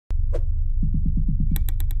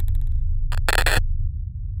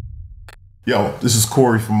Yo, this is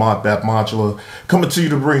Corey from Modbap Modular, coming to you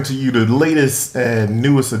to bring to you the latest and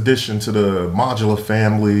newest addition to the Modular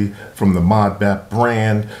family from the Modbap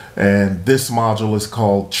brand, and this module is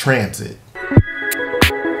called Transit.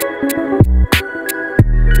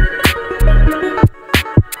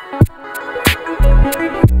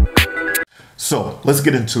 So let's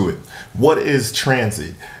get into it. What is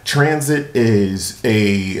Transit? Transit is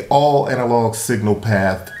a all analog signal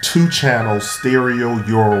path, 2-channel stereo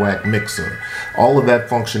Eurorack mixer. All of that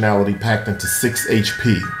functionality packed into 6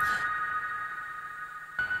 HP.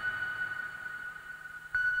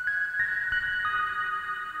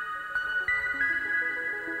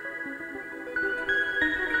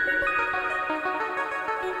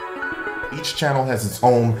 Each channel has its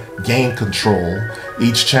own gain control.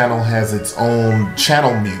 Each channel has its own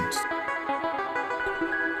channel mute.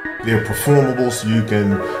 They're performable, so you can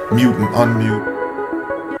mute and unmute.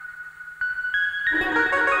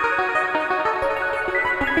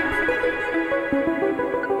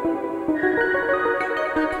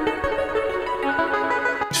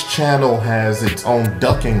 Each channel has its own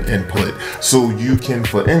ducking input, so you can,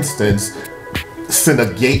 for instance, send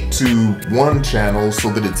a gate to one channel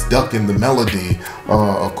so that it's ducking the melody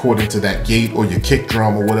according to that gate or your kick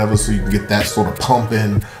drum or whatever, so you can get that sort of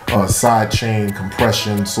pumping side chain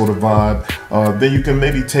compression sort of vibe. Then you can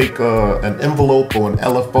maybe take an envelope or an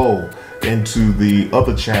LFO into the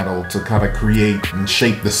other channel to kind of create and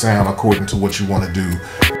shape the sound according to what you want to do.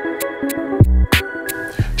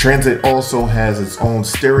 Transit also has its own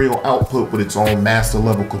stereo output with its own master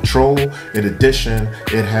level control. In addition,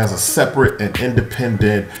 it has a separate and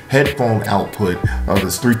independent headphone output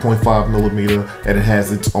that's 3.5mm, and it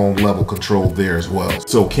has its own level control there as well.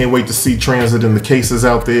 So can't wait to see Transit in the cases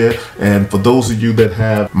out there. And for those of you that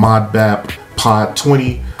have Modbap Pod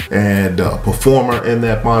 20 and Performer in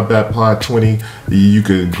that Modbap Pod 20, you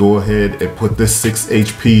can go ahead and put this 6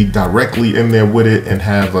 HP directly in there with it and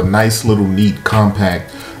have a nice little neat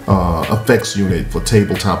compact effects unit for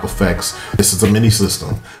tabletop effects. This is a mini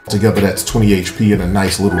system. Together that's 20 HP in a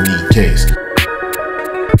nice little neat case.